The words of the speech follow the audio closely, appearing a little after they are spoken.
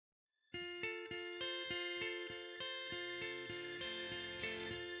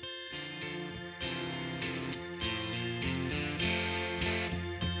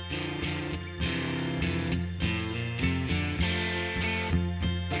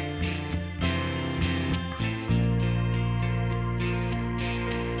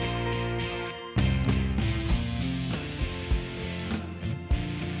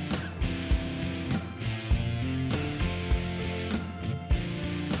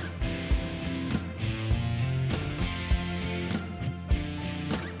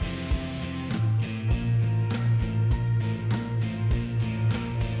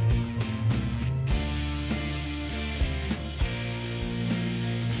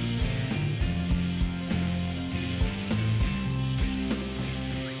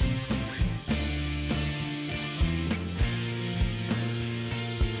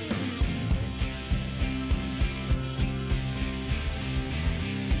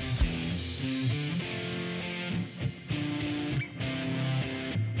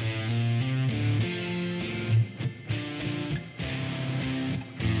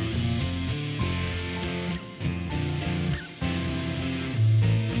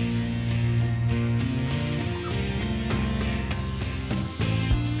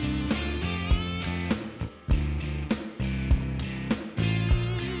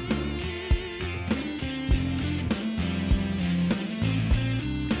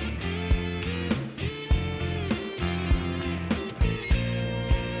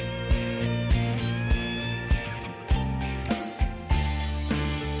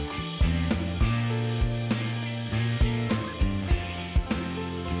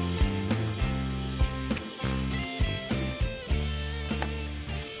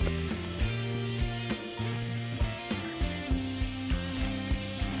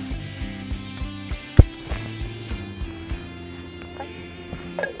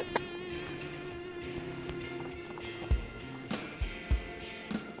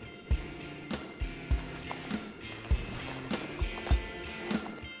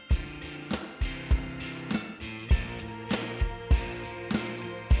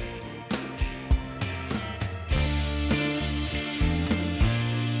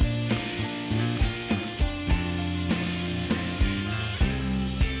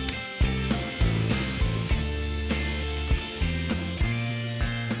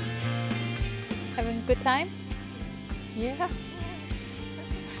Having a good time? Yeah.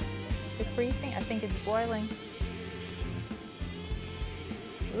 It's freezing. I think it's boiling.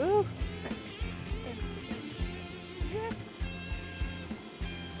 Woo!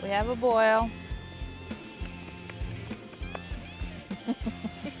 We have a boil.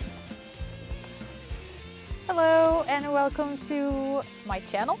 Hello and welcome to my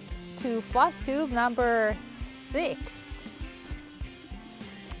channel, to Flosstube number 6.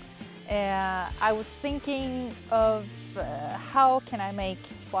 I was thinking of how can I make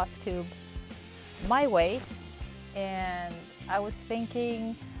Flosstube my way, and I was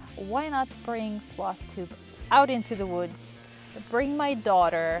thinking why not bring Flosstube out into the woods, bring my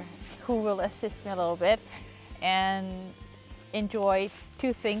daughter who will assist me a little bit and enjoy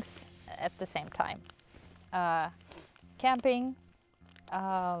two things at the same time. Camping,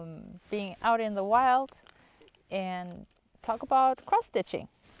 being out in the wild, and talk about cross-stitching.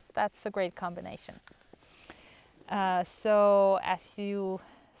 That's a great combination. So as you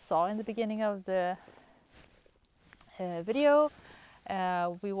saw in the beginning of the video,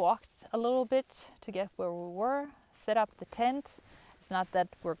 we walked a little bit to get where we were, set up the tent. It's not that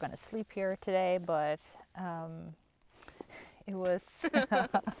we're going to sleep here today, but it was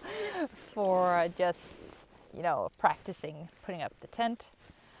for just, you know, practicing putting up the tent.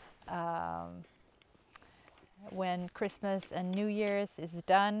 When Christmas and New Year's is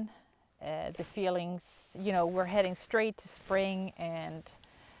done, the feelings, you know, we're heading straight to spring, and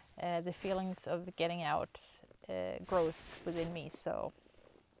the feelings of getting out grows within me. So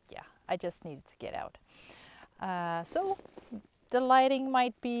yeah, I just needed to get out. So the lighting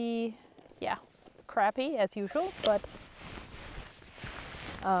might be, yeah, crappy as usual, but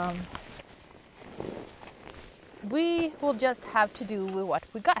we will just have to do with what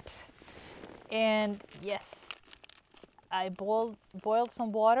we got. And yes, I boiled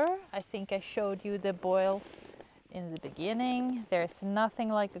some water. I think I showed you the boil in the beginning. There's nothing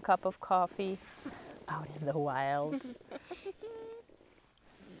like a cup of coffee out in the wild.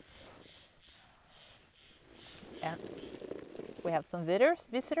 And we have some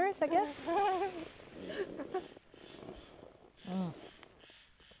visitors, I guess.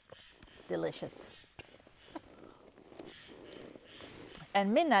 Delicious.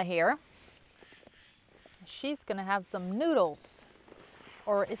 And Minna here, she's gonna have some noodles,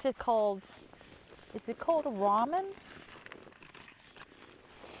 or is it called ramen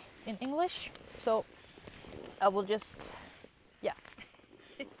in English? So I will just, yeah,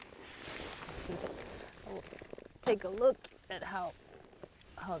 I will take a look at how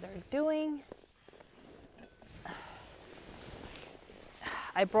they're doing.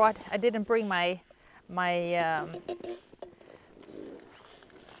 I didn't bring my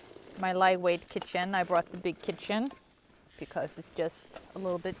lightweight kitchen. I brought the big kitchen because it's just a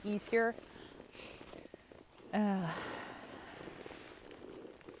little bit easier. The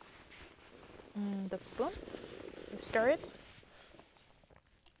spoon, you stir it.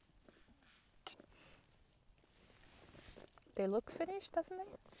 They look finished, doesn't they?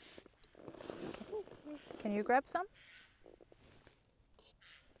 Can you grab some?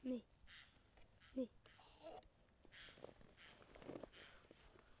 Nee. Nee.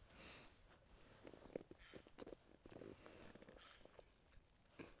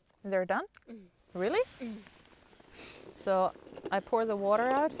 They're done? Really? So I pour the water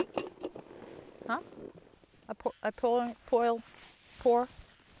out. Huh? I pour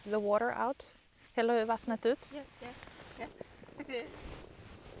the water out. Häller vattnet ut. Yeah.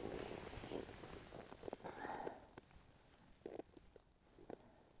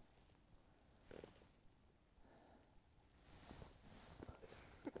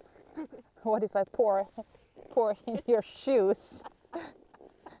 What if I pour in your shoes?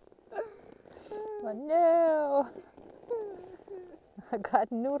 Oh no! I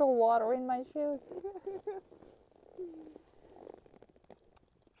got noodle water in my shoes.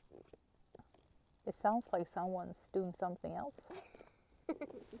 It sounds like someone's doing something else.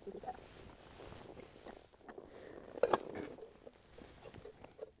 Yeah.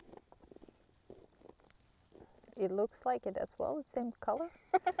 It looks like it as well, the same color.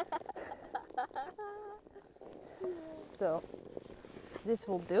 So this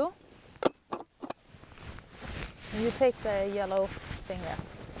will do. You take the yellow thing there.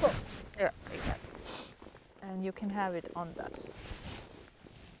 Oh, there, like that. And you can have it on that.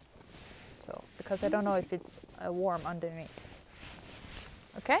 So, because I don't know if it's warm underneath.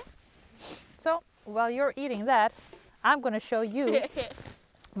 Okay? So, while you're eating that, I'm going to show you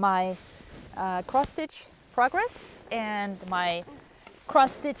my cross-stitch progress and my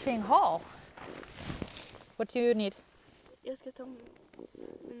cross-stitching haul. What do you need? Jag ska ta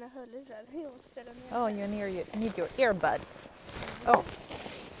Mina hörlurar. Jag måste ställa ner. Oh, you need your earbuds. Oh,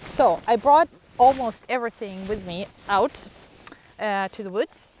 so I brought almost everything with me out to the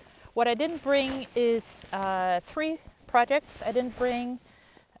woods. What I didn't bring is 3 projects. I didn't bring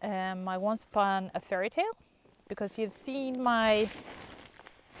my Once Upon a Fairy Tale, because you've seen my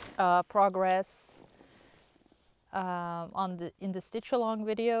progress in the stitch along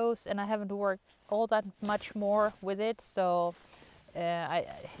videos, and I haven't worked all that much more with it, so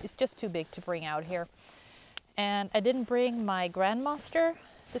it's just too big to bring out here. And I didn't bring my Grandmaster,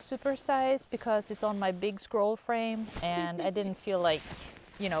 the super size, because it's on my big scroll frame, and I didn't feel like,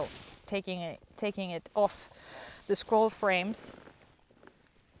 you know, taking it off the scroll frames.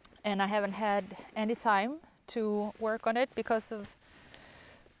 And I haven't had any time to work on it because of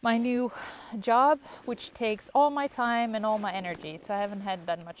my new job, which takes all my time and all my energy. So I haven't had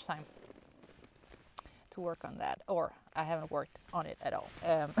that much time to work on that, or I haven't worked on it at all.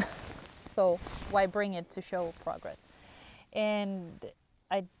 So why bring it to show progress? And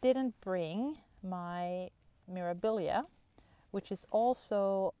I didn't bring my Mirabilia, which is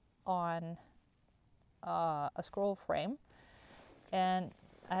also on a scroll frame, and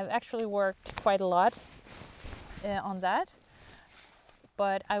I've actually worked quite a lot on that,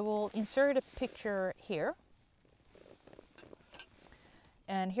 but I will insert a picture here,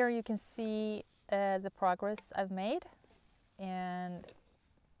 and here you can see the progress I've made. And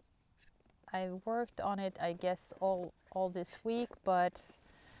I worked on it, I guess, all this week, but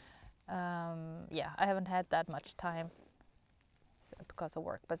yeah, I haven't had that much time because of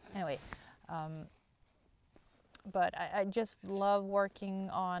work. But anyway, but I just love working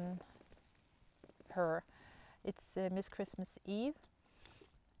on her. It's Miss Christmas Eve.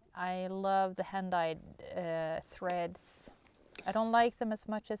 I love the hand-dyed threads. I don't like them as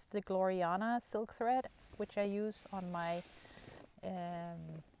much as the Gloriana silk thread, which I use on my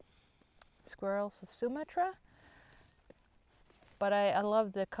squirrels of Sumatra. But I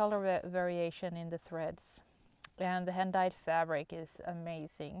love the color variation in the threads. And the hand-dyed fabric is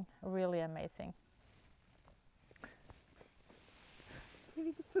amazing, really amazing.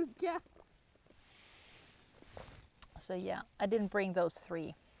 So yeah, I didn't bring those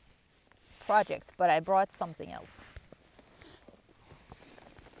 3 projects, but I brought something else.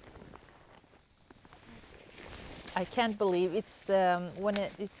 I can't believe it's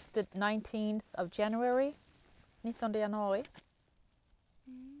it's the 19th of January, 19 januari.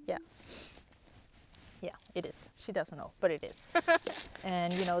 Yeah. Yeah, it is. She doesn't know, but it is.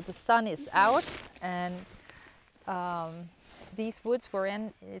 And you know, the sun is out, and these woods we're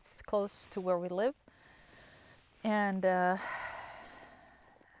in, it's close to where we live, and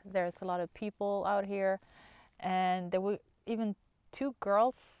there's a lot of people out here, and there were even 2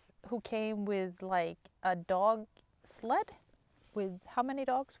 girls who came with like a dog sled with, how many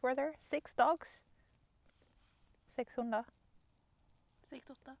dogs were there? 6 dogs? 6 hundar? 6,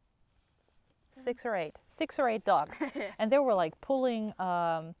 8. 6 or 8. 6 or 8 dogs. And they were like pulling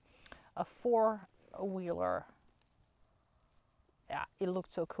a 4-wheeler. Yeah, it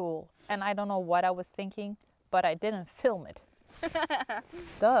looked so cool. And I don't know what I was thinking, but I didn't film it.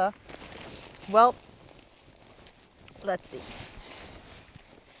 Duh. Well, let's see.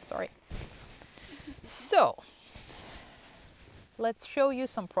 Sorry. So, let's show you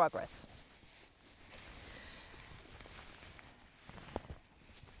some progress.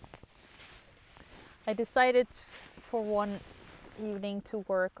 I decided for one evening to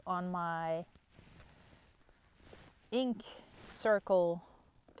work on my ink circle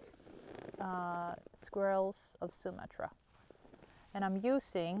squirrels of Sumatra. And I'm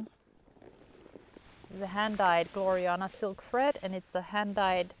using the hand-dyed Gloriana silk thread, and it's a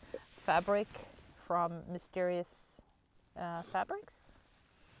hand-dyed fabric from Mysterious Fabrics.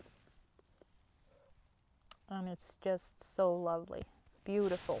 And it's just so lovely.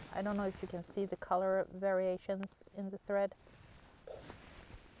 Beautiful. I don't know if you can see the color variations in the thread.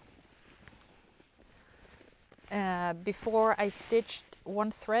 Before I stitched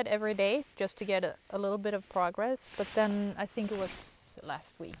one thread every day just to get a little bit of progress, but then I think it was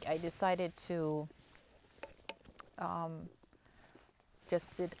last week I decided to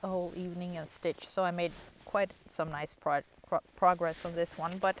just sit a whole evening and stitch. So I made quite some nice progress on this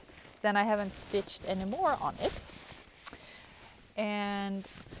one, but then I haven't stitched any more on it. And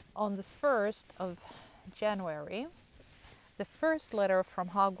on the 1st of January, the first letter from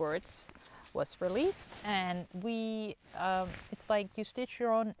Hogwarts was released, and we it's like you stitch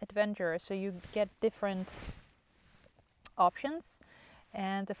your own adventure, so you get different options,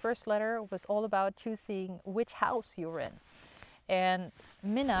 and the first letter was all about choosing which house you're in. And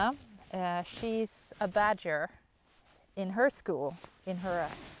Minna, she's a badger, in her school, in her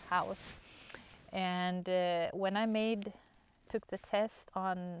house. And when I took the test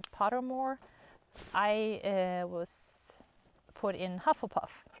on Pottermore, I was put in Hufflepuff.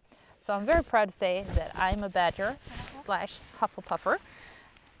 So I'm very proud to say that I'm a Badger slash Hufflepuffer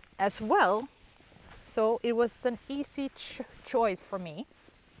as well. So it was an easy choice for me.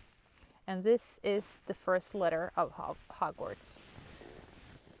 And this is the first letter of Hogwarts.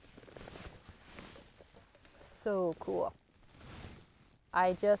 So cool.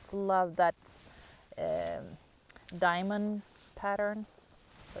 I just love that diamond pattern.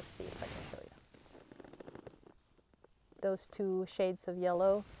 Let's see if I can show you. Those two shades of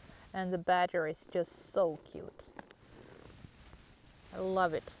yellow, and the badger is just so cute. I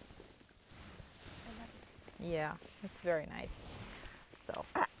love it. Yeah, it's very nice. So.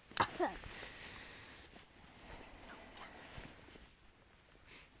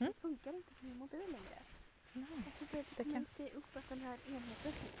 Det funkar inte på min mobil längre. No, Alltså det kan inte upp att den här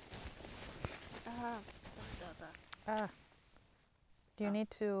enheten. Aha, Ah, do you need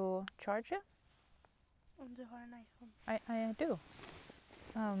to charge it? om du har en iPhone. I do.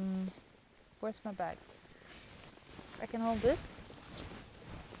 Where's my bag? I can hold this.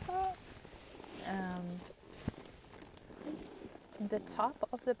 In the top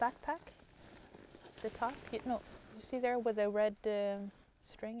of the backpack. The top, you see there where the red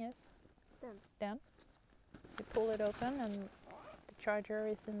string is? Down. You pull it open and the charger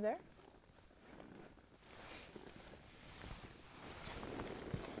is in there.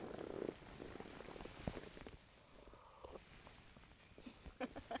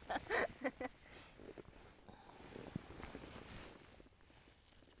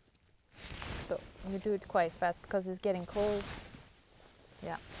 So you do it quite fast because it's getting cold.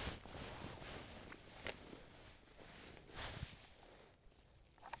 Yeah.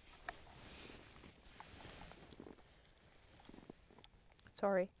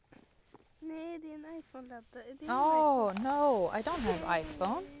 Sorry. Nej, det är en iPhone-laddare. Oh, no, I don't have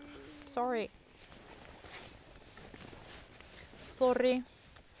iPhone. Sorry. Sorry.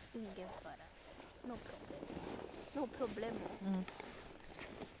 Ingen fara. No problem. No problemo.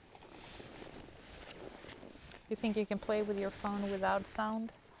 You think you can play with your phone without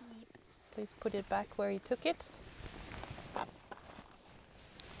sound? Please put it back where you took it.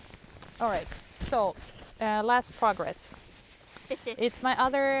 All right, so last progress. It's my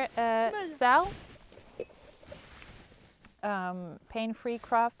other Sal, Pain-Free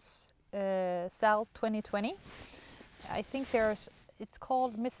Crafts Sal 2020. I think it's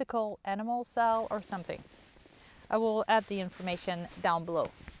called Mythical Animal Sal or something. I will add the information down below.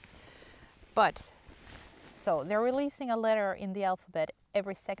 But, so they're releasing a letter in the alphabet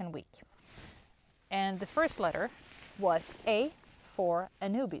every second week. And the first letter was A for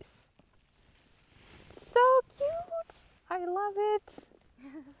Anubis. So cute! I love it!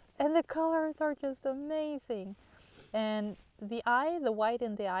 And the colors are just amazing. And the eye, the white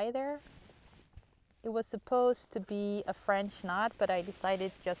in the eye there, it was supposed to be a French knot, but I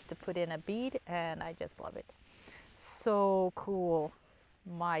decided just to put in a bead, and I just love it. So cool.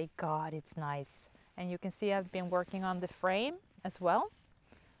 My God, it's nice. And you can see I've been working on the frame as well.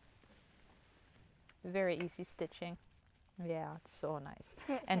 Very easy stitching. Yeah, it's so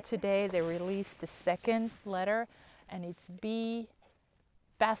nice. And today they released the second letter, and it's B,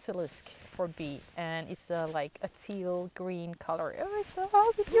 basilisk for B, and it's like a teal green color. Oh, it's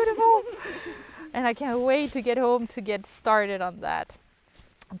so beautiful. And I can't wait to get home to get started on that.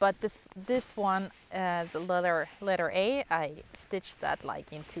 But this one, the letter A, I stitched that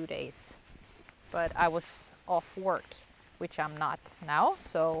like in 2 days. But I was off work, which I'm not now,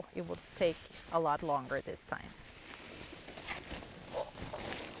 so it would take a lot longer this time.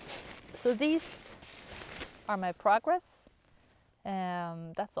 So these are my progress.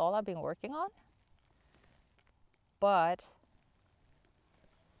 That's all I've been working on. But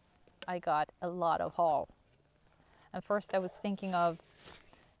I got a lot of haul. And first I was thinking of,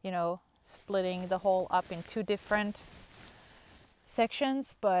 splitting the haul up in 2 different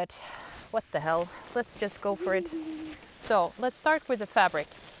sections, but what the hell, let's just go for it. So let's start with the fabric.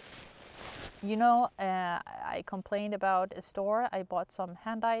 I complained about a store I bought some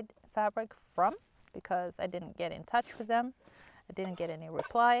hand-dyed fabric from because I didn't get in touch with them. I didn't get any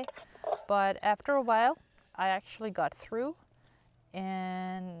reply, but after a while I actually got through,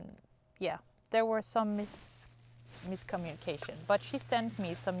 and yeah, there were some miscommunication, but she sent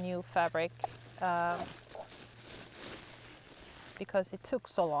me some new fabric because it took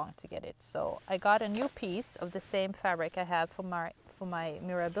so long to get it. So I got a new piece of the same fabric I have for my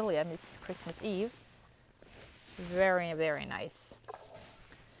Mirabilia Miss Christmas Eve. Very, very nice.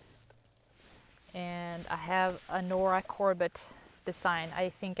 And I have a Nora Corbett design. I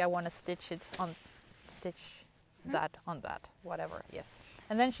think I want to stitch that on that, whatever. Yes.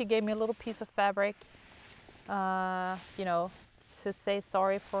 And then she gave me a little piece of fabric, you know, to say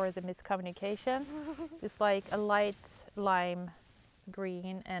sorry for the miscommunication. It's like a light lime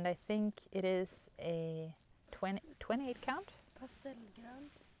green, and I think it is a 28 count. Pastellgrön.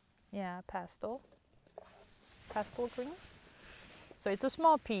 Yeah, pastel green. So it's a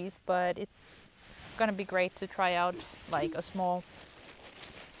small piece, but it's gonna be great to try out like a small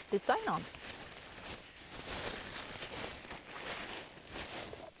design on.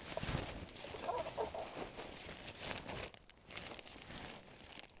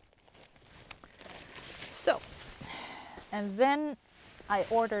 So, and then I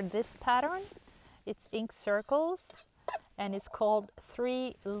ordered this pattern. It's ink circles, and it's called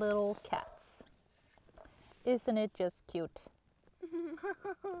 3 Little Cats. Isn't it just cute?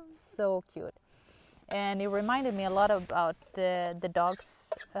 So cute. And it reminded me a lot about the dogs,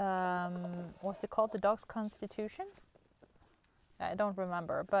 what's it called? The dog's constitution? I don't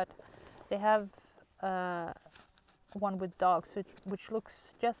remember, but they have one with dogs which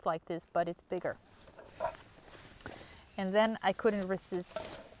looks just like this, but it's bigger. And then I couldn't resist.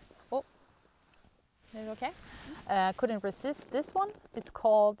 Oh, is it okay? Couldn't resist this one. It's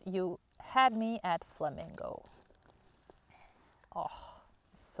called You Had Me at Flamingo. Oh,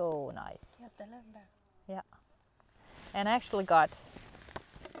 so nice. Yeah. And I actually got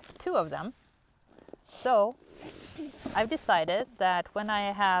 2 of them. So I've decided that when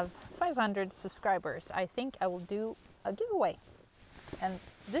I have 500 subscribers, I think I will do a giveaway. And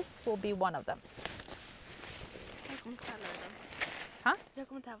this will be one of them. Jag kommer tävla i den. Huh? Jag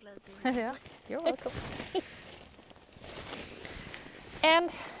kommer tävla i den. Yeah, you're welcome.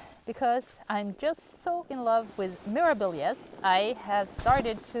 And because I'm just so in love with mirabilias, I have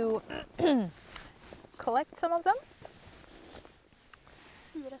started to collect some of them.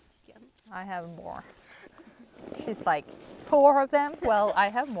 4 stycken. I have more. She's like, 4 of them? Well, I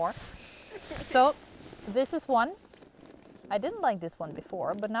have more. So this is one. I didn't like this one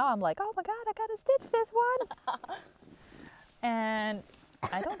before, but now I'm like, oh my god, I gotta stitch this one. And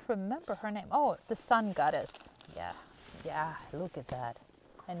I don't remember her name. Oh, the Sun Goddess. Yeah, look at that.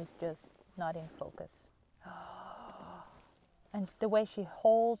 And it's just not in focus. And the way she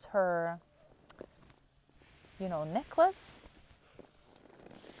holds her, you know, necklace.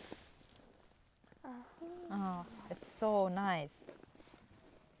 Oh, it's so nice.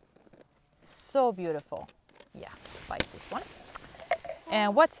 So beautiful. Yeah, like this one.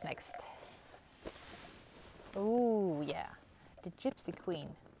 And what's next? Ooh, yeah, the Gypsy Queen.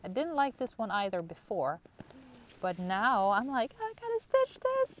 I didn't like this one either before, but now I'm like, I gotta stitch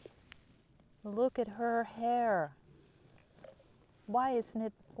this. Look at her hair. Why isn't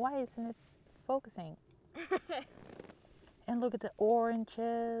it focusing? And look at the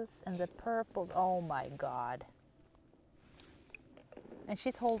oranges and the purples. Oh my god. And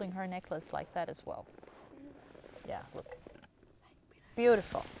she's holding her necklace like that as well. Yeah, look.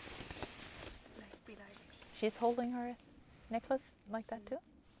 Beautiful. She's holding her necklace like that too?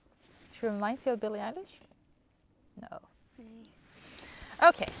 She reminds you of Billie Eilish? No.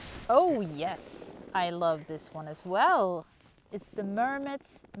 Okay. Oh yes, I love this one as well. It's the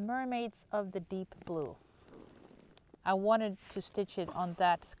Mermaids of the Deep Blue. I wanted to stitch it on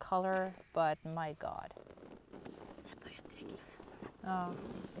that color, but my god. Oh,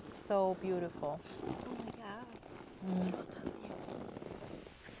 it's so beautiful. Oh my god.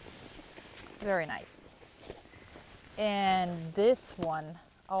 Very nice. And this one,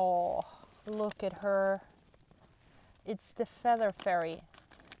 oh, look at her. It's the Feather Fairy.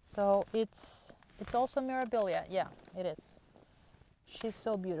 So it's also Mirabilia. Yeah, it is. She's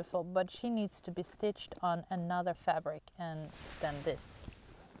so beautiful, but she needs to be stitched on another fabric and then this.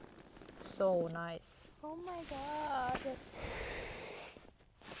 So nice. Oh my god.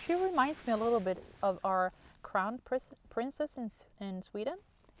 She reminds me a little bit of our crown princess in Sweden,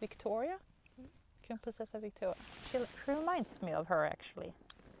 Victoria. Kronprinsessa Victoria. She reminds me of her actually.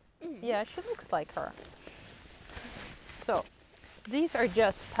 Yeah, she looks like her. So these are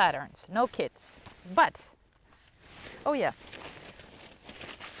just patterns, no kits. But, oh yeah,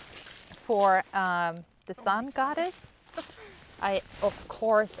 for the Sun Goddess, of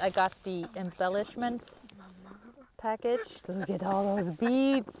course I got the embellishment package. Look at all those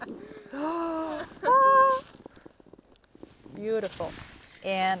beads. Ah, beautiful.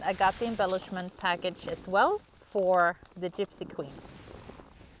 And I got the embellishment package as well for the Gypsy Queen.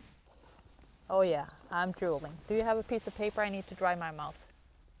 Oh yeah, I'm drooling. Do you have a piece of paper? I need to dry my mouth.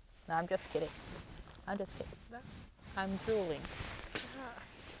 No, I'm just kidding. I'm just kidding. I'm drooling.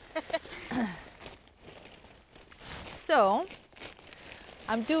 So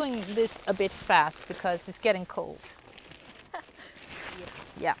I'm doing this a bit fast because it's getting cold.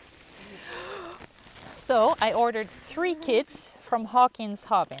 Yeah. So I ordered 3 kits from Hawkins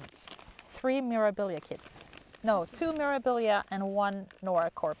Hobbins. 3 Mirabilia kits. No, 2 Mirabilia and 1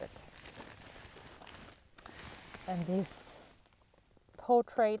 Nora Corbett. And this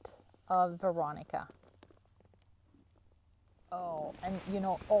portrait of Veronica. Oh, and you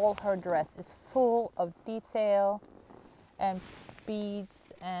know, all her dress is full of detail and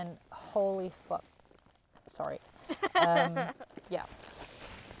beads and holy fuck. Sorry. Yeah.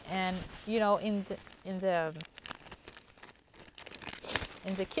 And you know, in the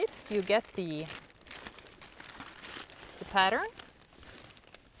kits you get the pattern,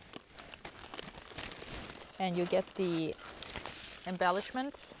 and you get the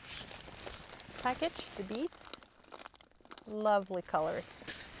embellishment package, the beads, lovely colors,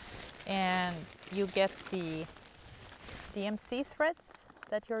 and you get the DMC threads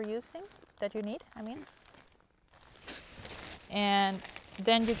that you're using, that you need, I mean. And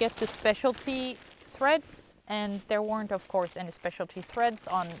then you get the specialty threads, and there weren't of course any specialty threads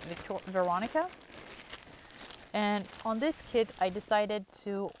on Veronica. And on this kit I decided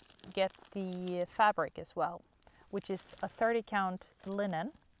to get the fabric as well, which is a 30 count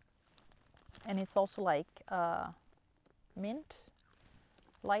linen, and it's also like mint,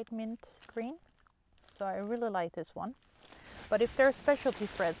 light mint green, so I really like this one. But if there are specialty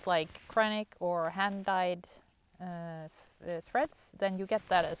threads like Kranich or hand dyed threads, then you get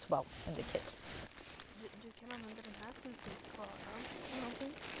that as well in the kit. Du kan använda den här som typ kvaran eller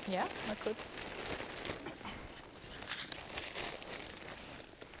någonting. Yeah, I could.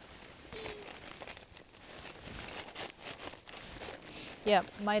 Yeah,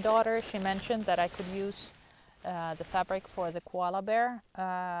 my daughter, she mentioned that I could use the fabric for the koala bear,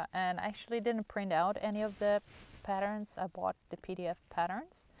 and I actually didn't print out any of the patterns. I bought the PDF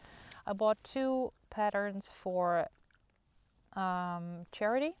patterns. I bought 2 patterns for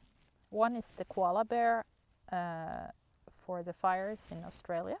charity. One is the koala bear for the fires in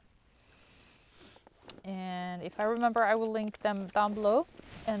Australia, and if I remember I will link them down below.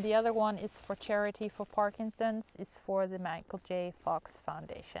 And the other one is for charity for Parkinson's. It's for the Michael J. Fox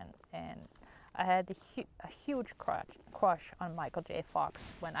Foundation, and I had a huge crush on Michael J. Fox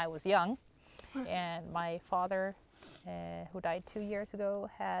when I was young. And my father, who died 2 years ago,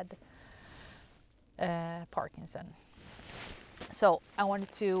 had Parkinson. So I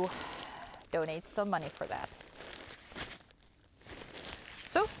wanted to donate some money for that.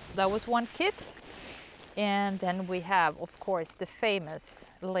 So that was one kit. And then we have, of course, the famous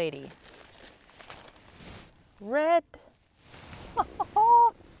lady. Red.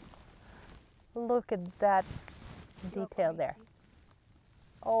 Look at that detail there.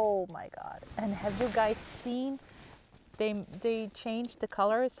 Oh my god. And have you guys seen, they changed the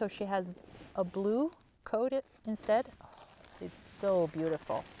color so she has a blue coat instead. Oh, it's so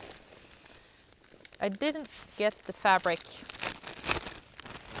beautiful. I didn't get the fabric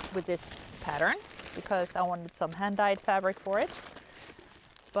with this pattern because I wanted some hand-dyed fabric for it.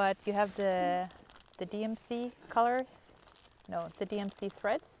 But you have the DMC colors, no, the DMC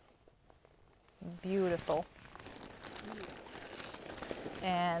threads. Beautiful.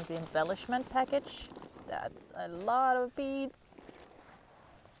 And the embellishment package, that's a lot of beads.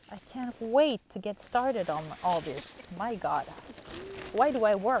 I can't wait to get started on all this. My god, why do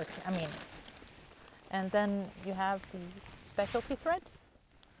I work? I mean, and then you have the specialty threads.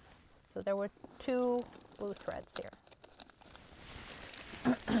 So there were 2 blue threads here.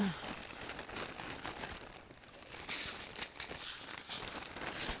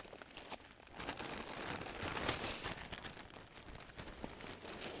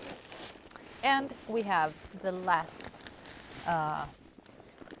 And we have the last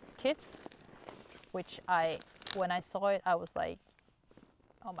kit, which when I saw it, I was like,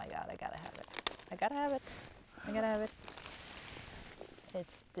 oh my god, I gotta have it. I gotta have it. I gotta have it.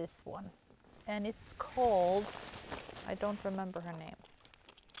 It's this one. And it's called, I don't remember her name,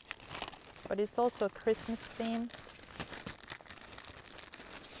 but it's also a Christmas theme.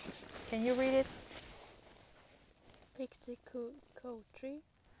 Can you read it? Pixie Couture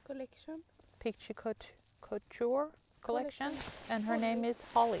Collection. Pixie Couture Collection. And her name is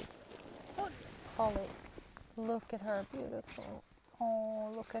Holly. Holly. Look at her, beautiful.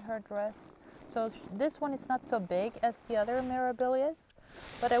 Oh, look at her dress. So this one is not so big as the other Mirabilias,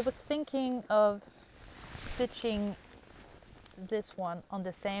 but I was thinking of stitching this one on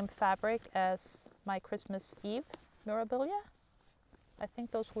the same fabric as my Christmas Eve Mirabilia. I think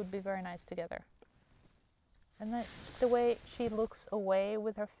those would be very nice together. And the way she looks away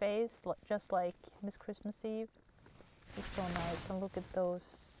with her face, just like Miss Christmas Eve. It's so nice. And look at those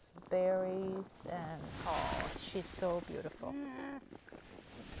berries, and oh, she's so beautiful.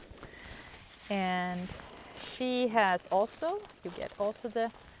 And she has also, you get also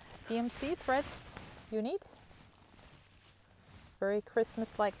the DMC threads you need. Very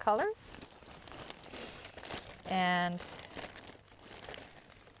Christmas-like colors. And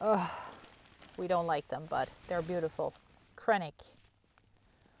we don't like them, but they're beautiful. Krennic.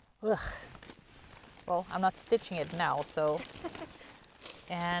 Ugh. Well, I'm not stitching it now, so.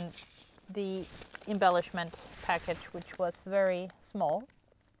 And the embellishment package, which was very small,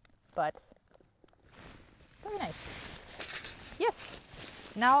 but very nice. Yes.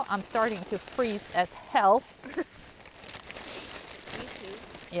 Now I'm starting to freeze as hell. Me too.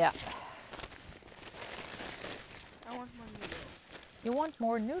 Yeah. I want more noodles. You want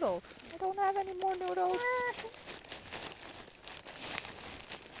more noodles? I don't have any more noodles.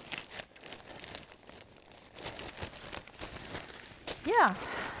 Yeah.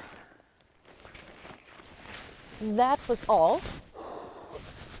 That was all.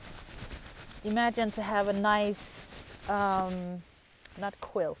 Imagine to have a nice, not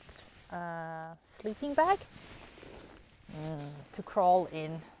quilt, sleeping bag to crawl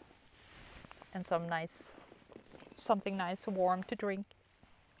in, and something nice warm to drink.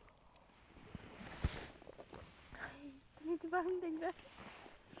 Det är inte varmt längre.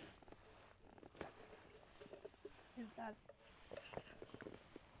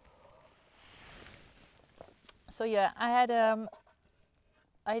 So yeah,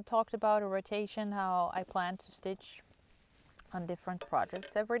 I talked about a rotation, how I plan to stitch on different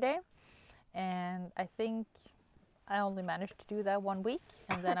projects every day, and I think I only managed to do that 1 week,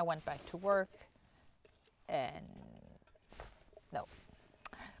 and then I went back to work, and no.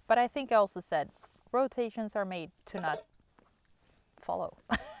 But I think I also said rotations are made to not follow.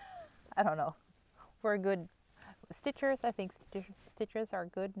 I don't know. We're good stitchers. I think stitchers are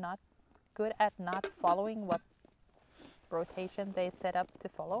good at not following what rotation they set up to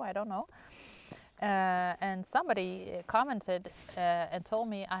follow. I don't know. And somebody commented and told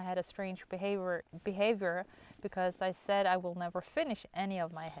me I had a strange behavior because I said I will never finish any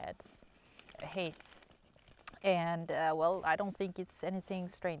of my heights. And well, I don't think it's anything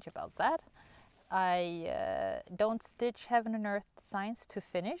strange about that. I don't stitch Heaven and Earth designs to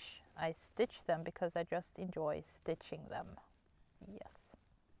finish. I stitch them because I just enjoy stitching them. Yes.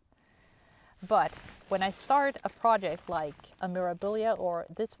 But when I start a project like a Mirabilia or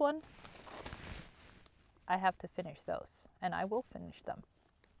this one, I have to finish those, and I will finish them.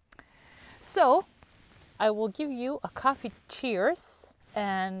 So I will give you a coffee cheers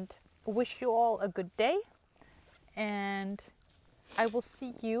and wish you all a good day, and I will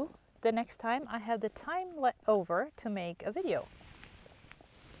see you the next time I have the time left over to make a video.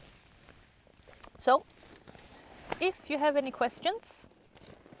 So if you have any questions,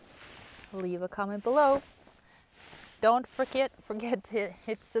 leave a comment below. Don't forget to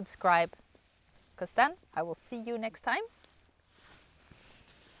hit subscribe, because then I will see you next time.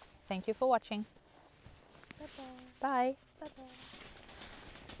 Thank you for watching. Bye-bye. Bye. Bye-bye.